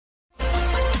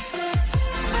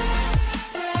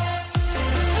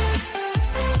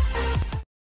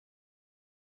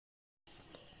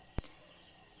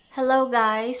Hello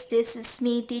guys, this is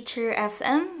me Teacher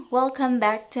FM. Welcome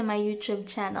back to my YouTube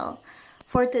channel.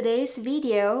 For today's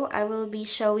video, I will be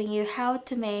showing you how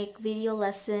to make video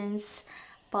lessons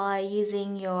by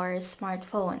using your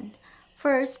smartphone.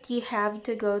 First, you have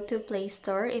to go to Play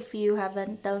Store if you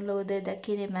haven't downloaded the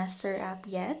KineMaster app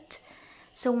yet.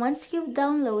 So once you've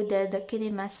downloaded the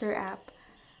KineMaster app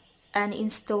and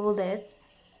installed it,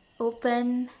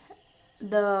 open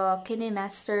the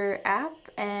KineMaster app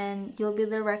and you'll be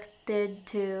directed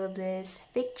to this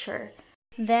picture.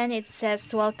 Then it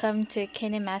says welcome to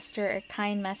KineMaster or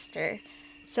KineMaster.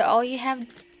 So all you have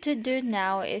to do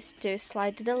now is to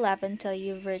slide to the left until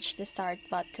you've reached the start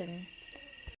button.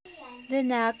 Then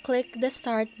now click the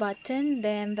start button,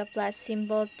 then the plus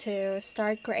symbol to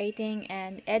start creating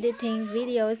and editing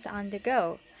videos on the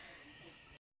go.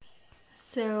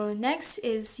 So next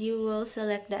is you will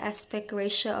select the aspect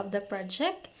ratio of the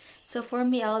project. So for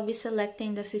me, I'll be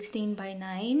selecting the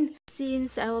 16:9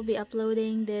 since I will be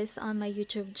uploading this on my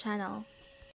YouTube channel.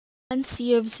 Once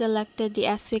you've selected the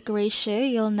aspect ratio,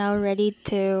 you're now ready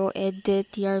to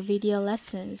edit your video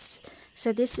lessons.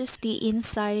 So this is the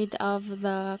inside of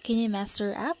the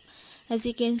KineMaster app. As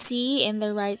you can see in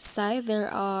the right side,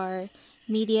 there are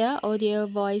media, audio,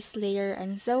 voice, layer,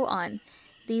 and so on.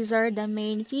 These are the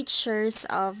main features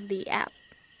of the app.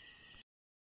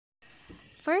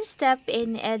 First step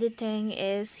in editing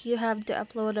is you have to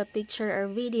upload a picture or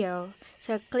video.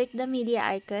 So click the media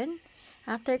icon.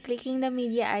 After clicking the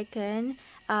media icon,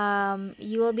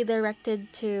 you will be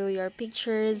directed to your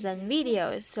pictures and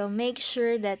videos. So make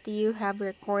sure that you have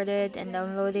recorded and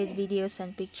downloaded videos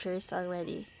and pictures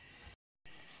already.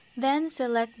 Then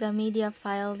select the media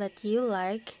file that you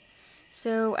like.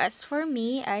 So as for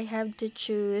me, I have to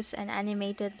choose an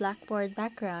animated blackboard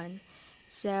background.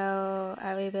 So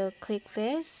I will click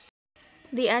this.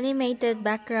 The animated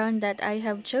background that I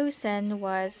have chosen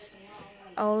was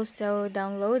also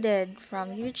downloaded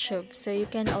from YouTube. So you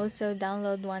can also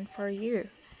download one for you.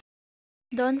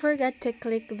 Don't forget to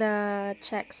click the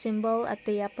check symbol at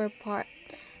the upper part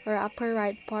or upper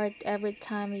right part every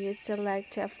time you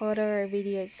select a photo or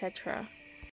video, etc.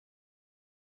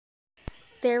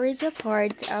 There is a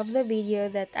part of the video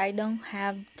that I don't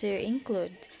have to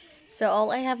include, so all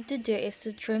I have to do is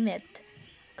to trim it.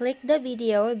 Click the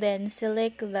video, then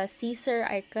select the scissor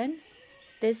icon.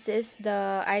 This is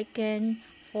the icon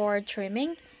for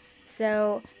trimming.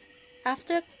 So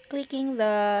after clicking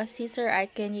the scissor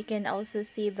icon, you can also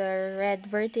see the red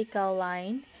vertical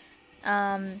line.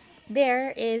 There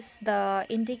is the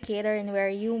indicator in where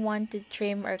you want to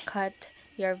trim or cut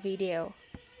your video.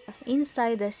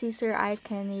 Inside the scissor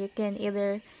icon, you can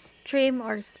either trim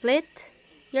or split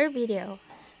your video.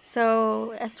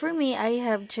 So as for me, I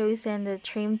have chosen the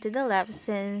trim to the left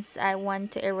since I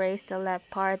want to erase the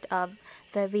left part of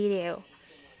the video.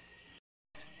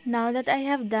 Now that I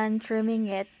have done trimming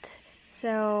it,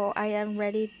 so I am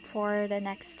ready for the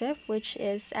next step, which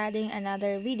is adding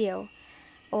another video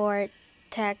or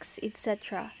text,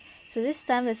 etc. So this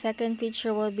time the second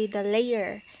feature will be the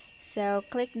layer. So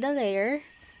click the layer.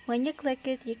 When you click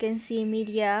it, you can see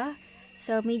media.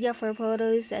 So media for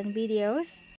photos and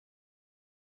videos.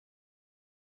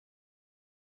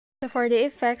 So for the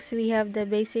effects, we have the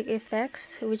basic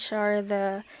effects, which are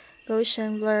the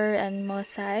Gaussian blur and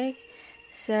mosaic.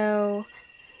 So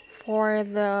for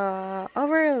the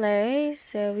overlay,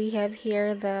 so we have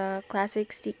here the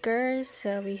classic stickers.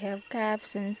 So we have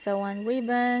caps and so on,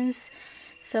 ribbons.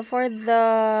 So for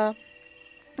the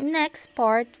next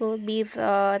part will be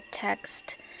the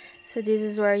text. So this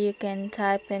is where you can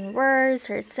type in words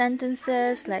or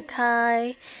sentences like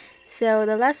hi. So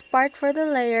the last part for the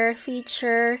layer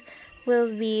feature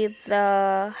will be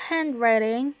the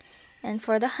handwriting. And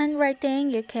for the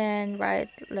handwriting, you can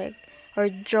write like or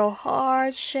draw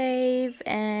heart shape,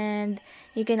 and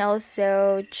you can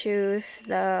also choose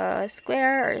the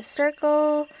square or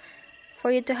circle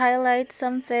for you to highlight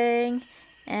something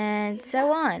and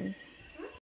so on.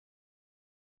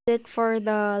 It for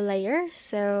the layer.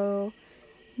 So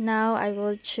now I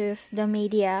will choose the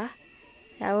media.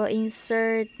 I will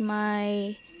insert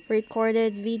my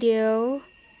recorded video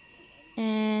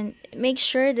and make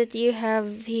sure that you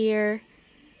have here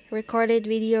recorded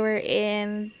video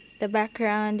wherein the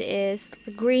background is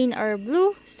green or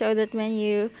blue, so that when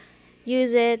you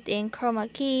use it in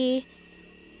chroma key,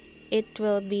 it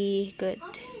will be good.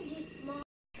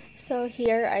 So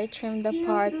here I trimmed the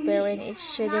part wherein it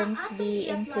shouldn't be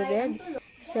included.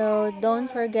 So don't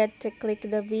forget to click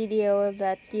the video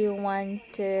that you want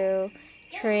to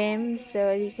trim,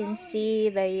 so you can see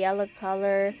the yellow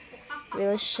color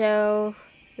will show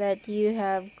that you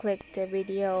have clicked the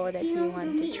video that you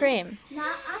want to trim.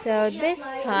 So this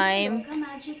time,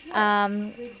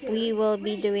 we will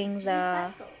be doing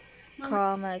the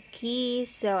chroma key.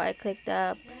 So I click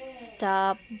the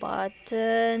stop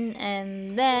button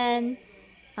and then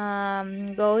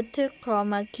go to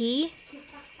chroma key.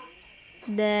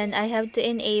 Then I have to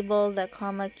enable the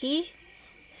chroma key.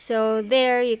 So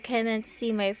there you cannot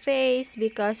see my face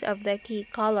because of the key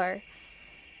color.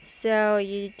 So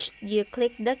you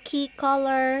click the key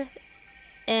color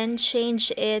and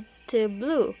change it to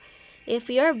blue. If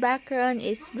your background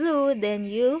is blue, then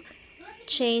you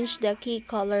change the key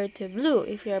color to blue.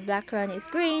 If your background is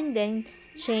green, then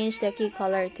change the key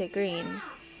color to green.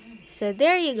 So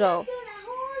there you go.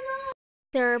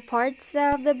 There are parts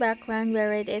of the background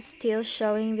where it is still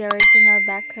showing the original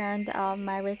background of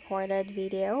my recorded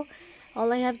video.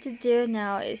 All I have to do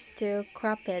now is to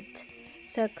crop it.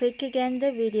 So click again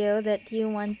the video that you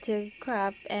want to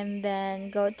crop and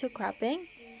then go to cropping.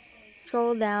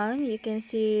 Scroll down, you can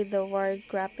see the word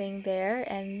cropping there,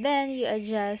 and then you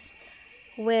adjust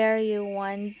where you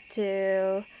want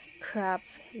to crop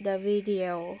the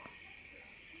video.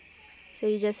 So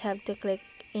you just have to click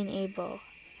enable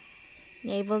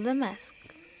the mask.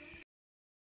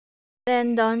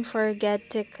 Then don't forget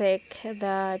to click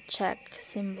the check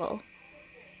symbol.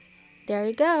 There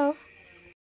you go.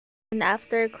 And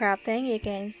after cropping, you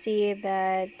can see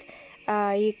that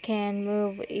you can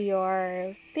move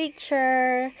your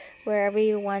picture wherever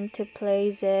you want to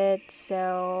place it.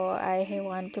 So I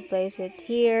want to place it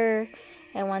here.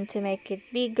 I want to make it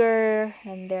bigger,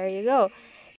 and there you go.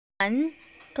 And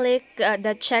click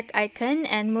the check icon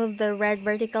and move the red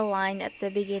vertical line at the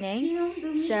beginning.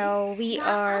 So we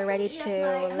are ready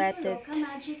to let it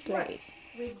play.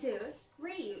 Reduce,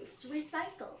 reuse,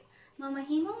 recycle.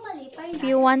 If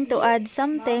you want to add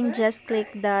something, just click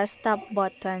the stop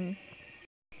button.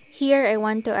 Here I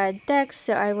want to add text,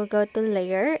 so I will go to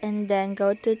layer and then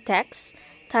go to text.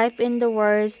 Type in the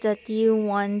words that you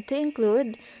want to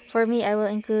include. For me, I will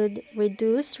include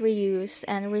reduce, reuse,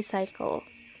 and recycle.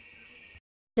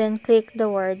 Then click the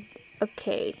word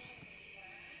OK.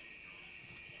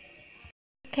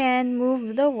 You can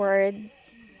move the word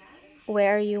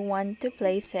where you want to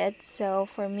place it. So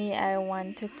for me, I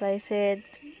want to place it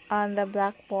on the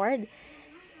blackboard.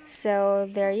 So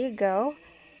there you go.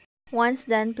 Once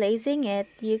done placing it,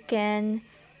 you can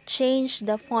change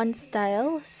the font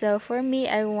style. So for me,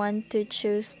 I want to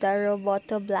choose the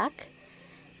Roboto Black.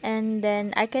 And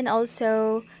then I can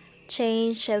also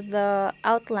change the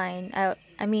outline.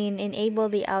 Enable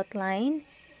the outline.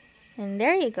 And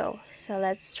there you go. So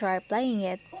let's try playing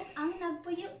it.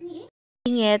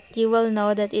 You will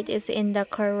know that it is in the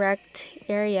correct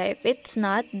area. If it's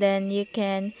not, then you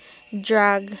can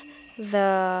drag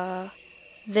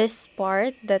this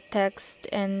part, the text,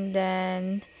 and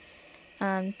then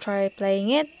try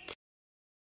playing it.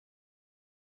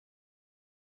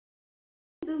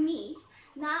 Dumi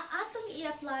na atong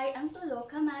i-apply ang tulo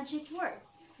ka magic words: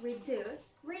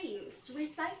 reduce, reuse,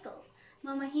 recycle.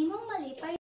 Mamahimong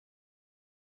malipay.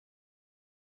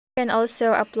 I can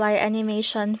also apply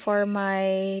animation for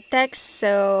my text,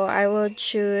 so I will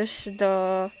choose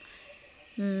the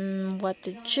what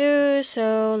to choose,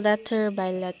 so letter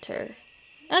by letter.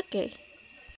 Okay.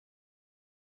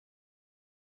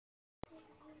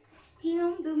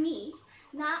 Hinumdumi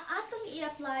na atong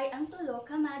i-apply ang tulo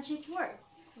ka magic words: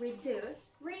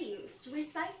 reduce, reuse,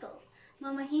 recycle.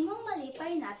 Mamahimong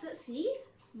malipay nato si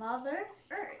Mother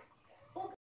Earth.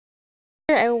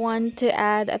 I want to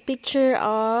add a picture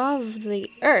of the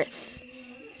Earth.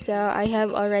 So I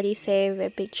have already saved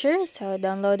a picture, so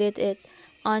downloaded it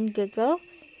on Google.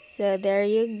 So there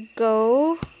you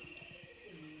go.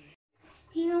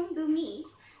 Hinumdumi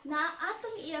na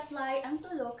atong i-apply ang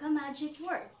tulo ka magic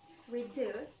words: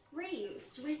 reduce,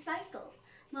 reuse, recycle.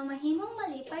 Mamahimong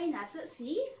malipay nato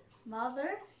si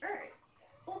Mother Earth.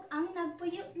 Ug ang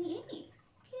nagpuyo niini.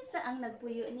 Kinsa ang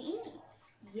nagpuyo niini?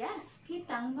 Yes,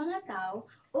 kitang mga tao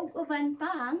ug uban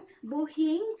pang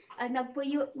buhing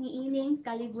nagpuyo niining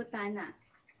kalibutana.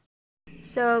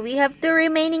 So we have two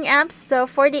remaining apps. So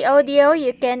for the audio,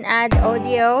 you can add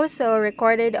audio, so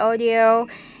recorded audio,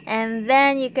 and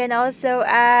then you can also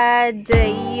add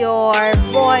your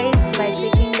voice by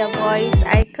clicking the voice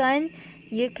icon.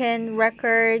 You can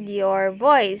record your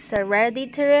voice. So ready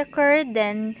to record,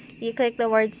 then you click the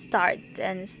word start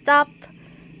and stop,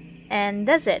 and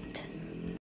that's it.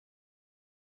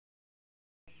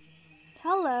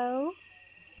 Hello.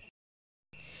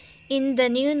 In the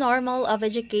new normal of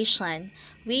education,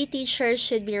 we teachers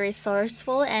should be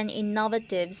resourceful and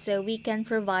innovative so we can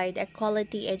provide a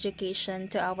quality education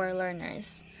to our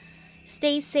learners.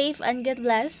 Stay safe and God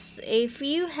bless. If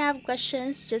you have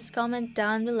questions, just comment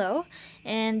down below.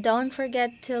 And don't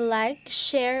forget to like,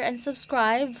 share, and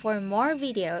subscribe for more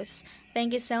videos.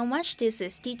 Thank you so much. This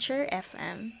is Teacher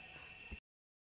FM.